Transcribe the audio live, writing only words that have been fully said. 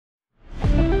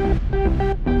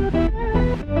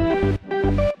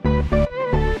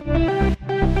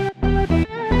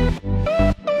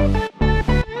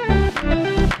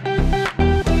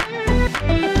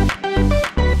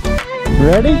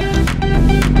Ready? You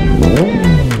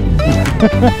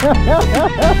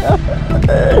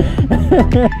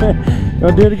want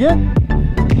to do it again?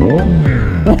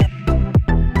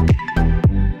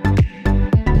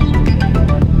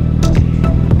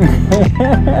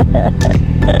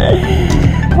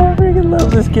 I freaking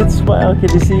love this kid's smile. Can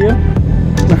you see him?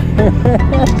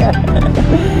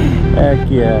 Heck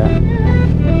yeah.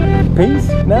 Peace?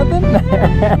 Nothing?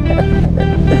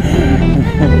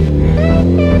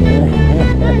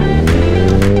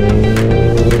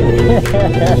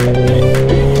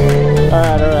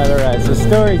 Alright. So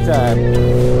story time.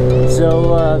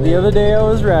 So the other day I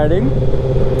was riding,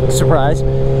 surprise,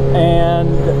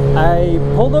 and I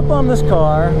pulled up on this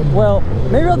car. Well,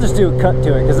 maybe I'll just do a cut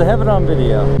to it because I have it on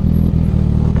video.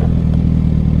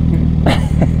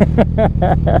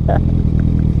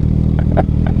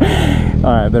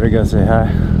 Alright, better go say hi.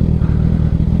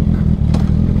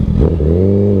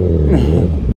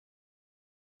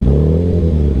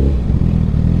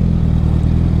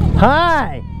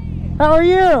 Hi! How are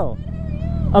you?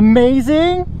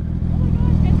 Amazing?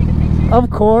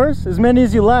 Of course, as many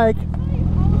as you like.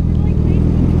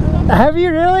 Have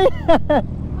you really?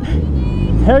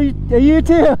 Are you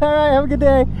too? Alright, have a good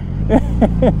day.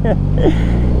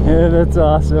 Yeah, that's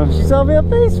awesome. She saw me on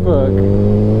Facebook.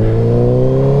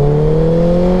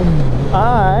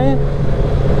 I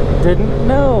didn't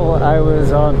know I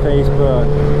was on Facebook.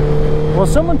 Well,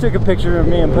 someone took a picture of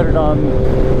me and put it on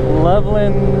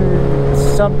Loveland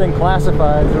something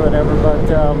classifieds or whatever,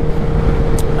 but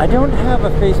I don't have a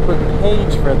Facebook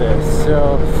page for this,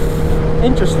 so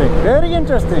interesting, very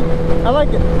interesting. I like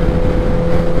it.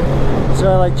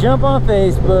 So I like jump on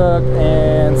Facebook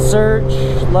and search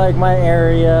like my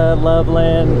area,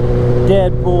 Loveland,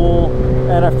 Deadpool,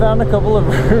 and I found a couple of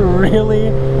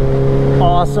really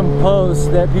awesome posts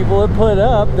that people had put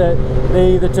up that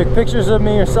they either took pictures of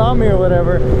me or saw me or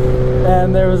whatever,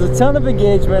 and there was a ton of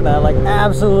engagement. I like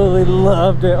absolutely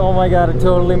loved it. Oh my god, it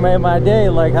totally made my day,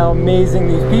 like how amazing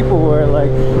these people were.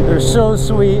 Like, they're so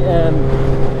sweet, and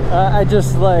I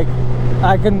just like,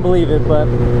 I couldn't believe it. But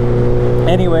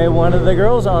anyway, one of the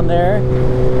girls on there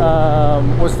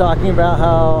was talking about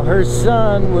how her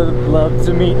son would love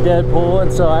to meet Deadpool,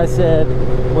 and so I said,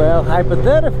 well,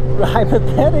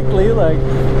 hypothetically, like,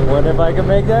 what if I could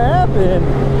make that happen?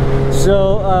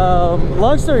 So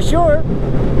long story short,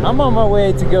 I'm on my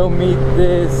way to go meet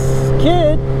this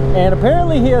kid, and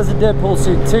apparently he has a Deadpool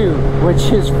suit too,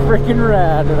 which is freaking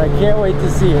rad, and I can't wait to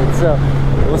see it. So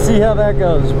we'll see how that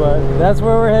goes, but that's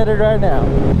where we're headed right now.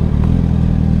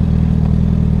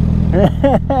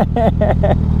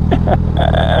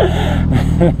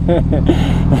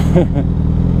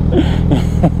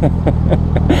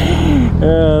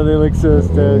 Oh, they look so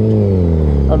stoked.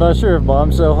 I'm not sure if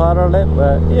Mom's so hot on it,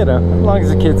 but you know, as long as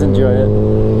the kids enjoy it.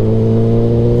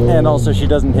 And also she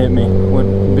doesn't hit me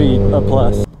would be a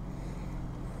plus.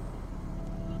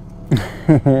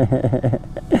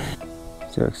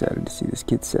 So excited to see this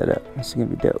kid set up. This is gonna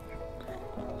be dope.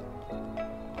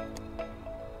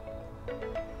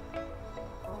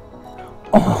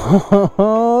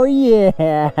 Oh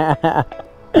yeah!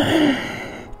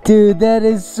 Dude, that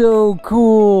is so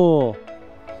cool!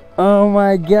 Oh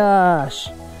my gosh!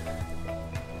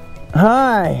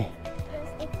 Hi!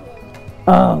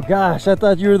 Oh gosh, I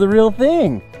thought you were the real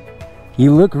thing!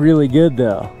 You look really good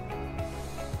though.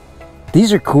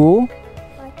 These are cool.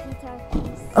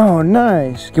 Oh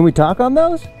nice! Can we talk on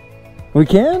those? We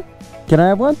can? Can I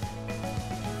have one?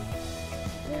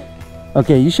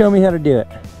 Okay, you show me how to do it.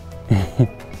 Press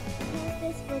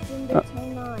this button to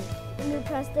turn on. And you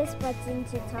press this button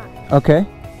to talk. Okay.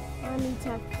 Let me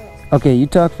talk first. Okay, you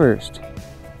talk first.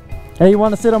 Hey, you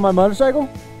want to sit on my motorcycle?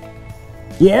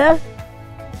 Yeah?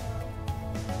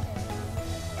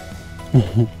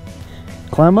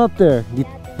 Climb up there. Do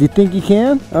you think you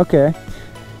can? Okay.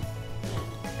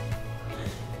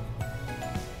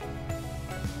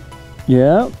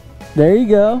 Yeah, there you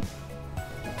go.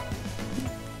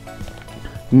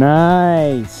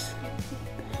 Nice.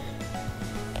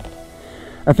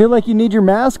 I feel like you need your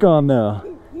mask on though.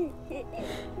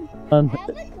 I have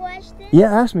a question.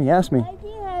 Yeah, ask me. Why do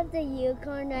you have the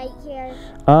unicorn right here?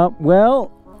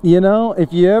 Well, you know,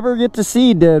 if you ever get to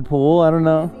see Deadpool, I don't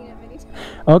know.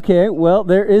 Okay, well,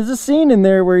 there is a scene in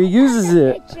there where he uses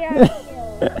it.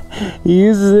 He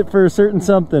uses it for a certain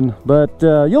something, but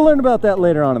you'll learn about that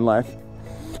later on in life.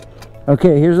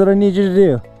 Okay, here's what I need you to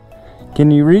do. Can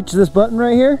you reach this button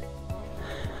right here?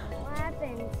 What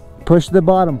happens? Push the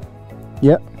bottom.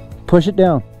 Yep, push it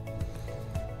down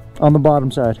on the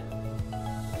bottom side.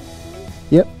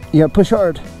 Yep, you gotta push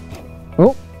hard.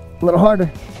 Oh, a little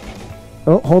harder.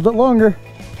 Oh, hold it longer.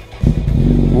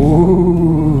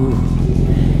 Ooh.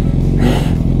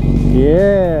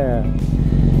 Yeah.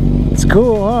 It's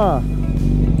cool, huh?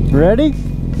 Ready?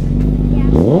 Yeah.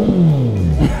 You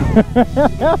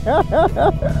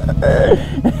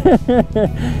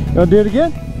want to do it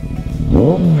again?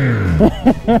 Do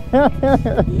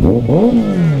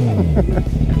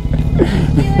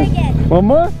it again. One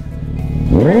more?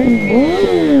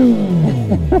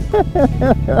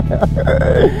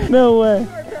 No way. You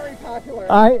are very popular.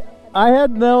 I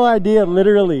had no idea,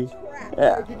 literally.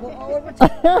 Crap. People all over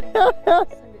town.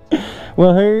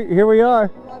 Well, here we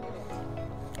are.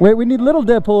 Wait, we need little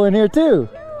Deadpool in here too.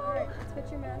 Alright, let's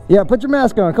put your mask. Yeah, put your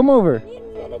mask on. Come over.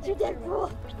 Miniature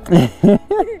Deadpool.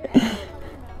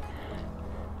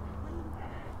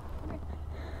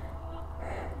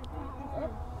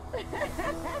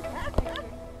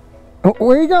 Oh,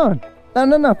 where are you going? No,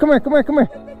 no, no. Come here, come here, come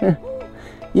here.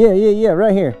 Yeah,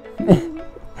 right here.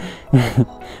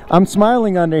 I'm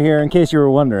smiling under here in case you were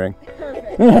wondering.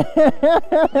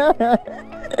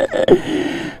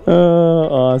 Oh,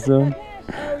 awesome.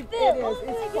 Oh, it is.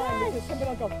 It's fun because somebody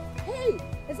will go, hey,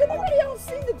 has anybody else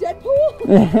seen the Deadpool?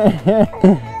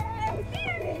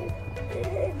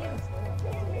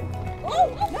 Oh,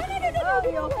 no.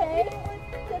 You okay?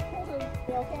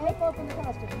 You okay? Rip open the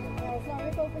costume. No, it's not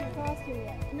rip open the costume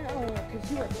yet. No,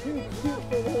 because you are too cute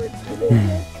for words to do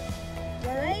this.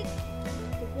 Alright?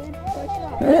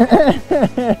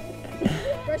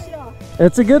 Brush it off.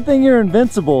 It's a good thing you're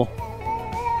invincible.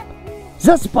 Is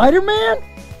that Spider-Man?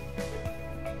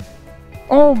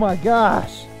 Oh my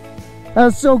gosh.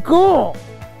 That's so cool.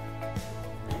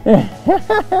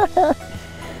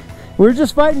 We're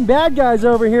just fighting bad guys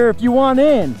over here if you want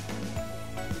in.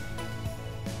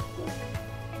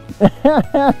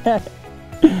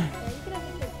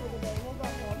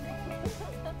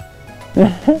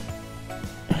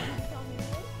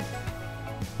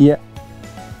 Yeah.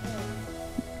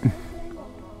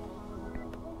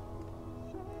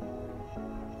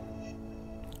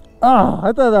 Oh,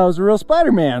 I thought that was a real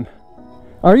Spider-Man.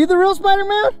 Are you the real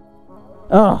Spider-Man?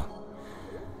 Oh.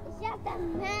 It's just a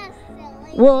mess,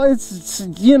 silly. Well, it's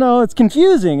you know, it's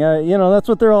confusing. You know, that's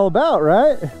what they're all about,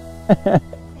 right?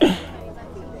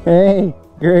 Hey,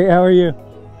 great. How are you?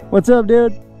 What's up,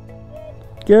 dude?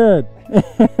 Good.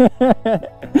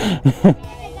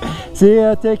 See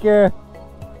ya. Take care.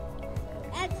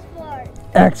 X-Force.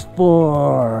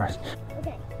 X-Force.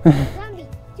 Okay. Zombie.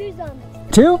 2 zombies.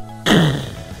 2?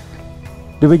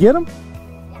 Did we get them?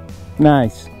 Yeah.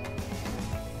 Nice.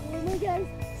 Oh my god.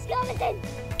 Skeleton!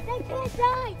 They can't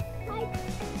die!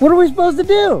 What are we supposed to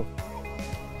do?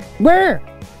 Where?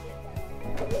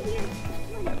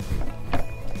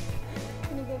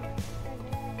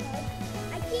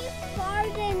 I keep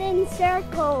farting in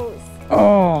circles.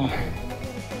 Oh.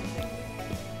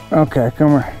 Okay,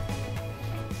 come here.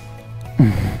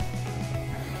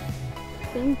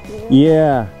 Thank you.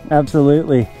 Yeah,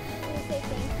 absolutely. Can you say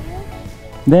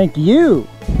Thank thank you? you.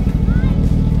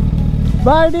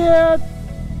 Bye, dude.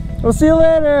 We'll see you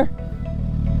later.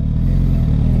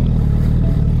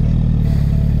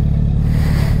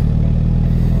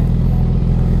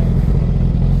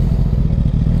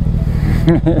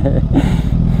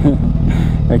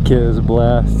 That kid is a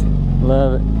blast.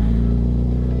 Love it.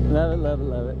 Love it, love it,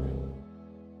 love it.